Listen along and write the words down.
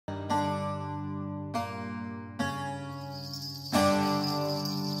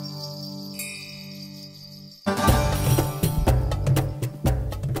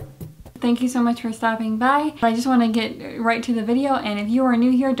thank you so much for stopping by. I just want to get right to the video, and if you are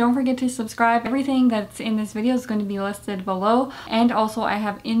new here, don't forget to subscribe. Everything that's in this video is going to be listed below, and also I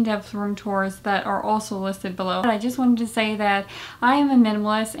have in-depth room tours that are also listed below. I just wanted to say that I am a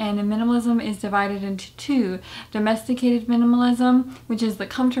minimalist, and minimalism is divided into two. Domesticated minimalism, which is the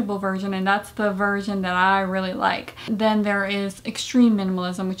comfortable version, and that's the version that I really like. Then there is extreme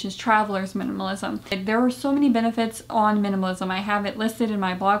minimalism, which is traveler's minimalism. There are so many benefits on minimalism. I have it listed in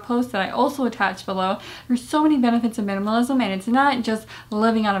my blog post that I also attached below. There's so many benefits of minimalism, and it's not just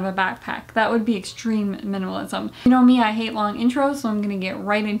living out of a backpack. That would be extreme minimalism. You know me, I hate long intros, so I'm gonna get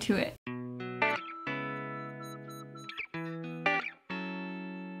right into it.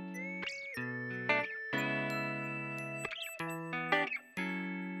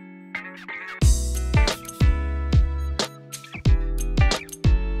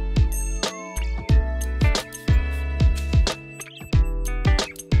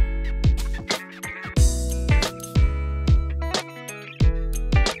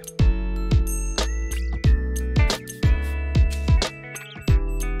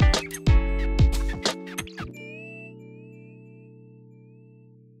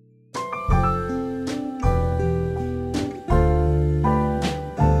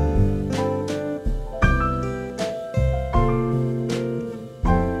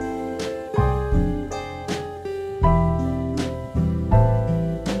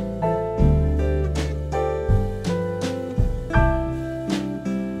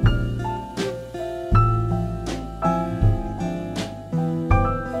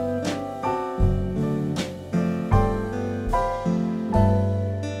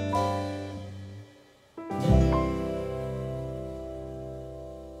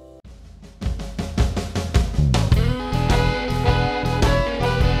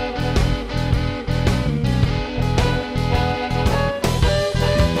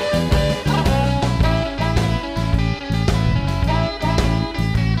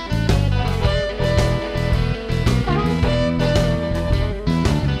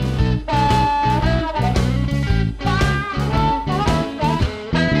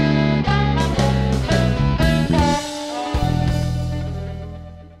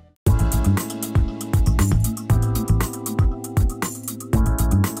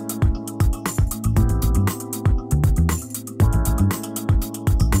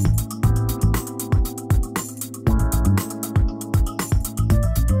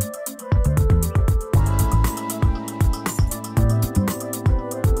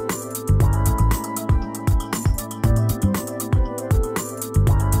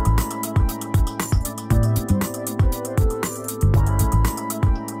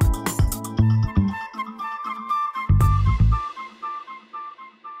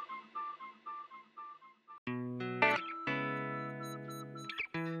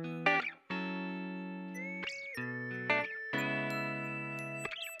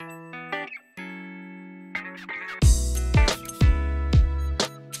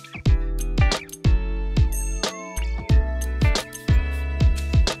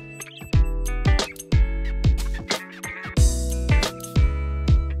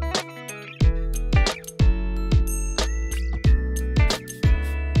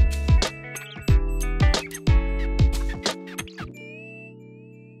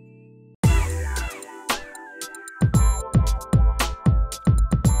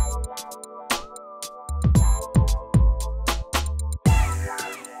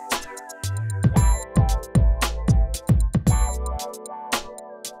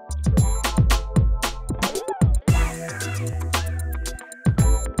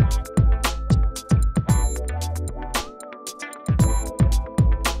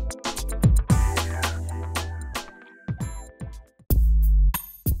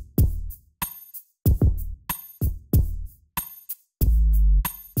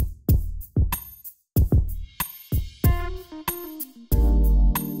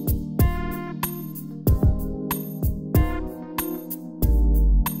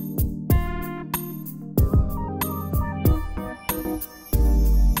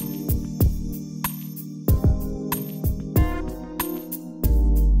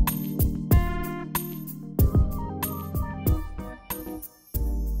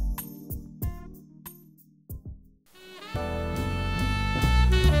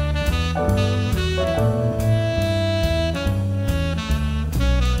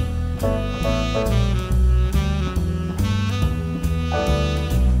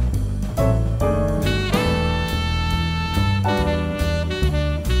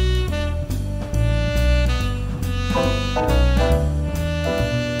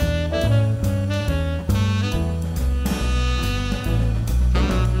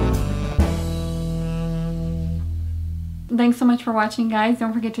 Thanks so much for watching, guys.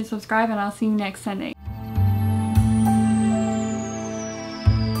 Don't forget to subscribe, and I'll see you next Sunday.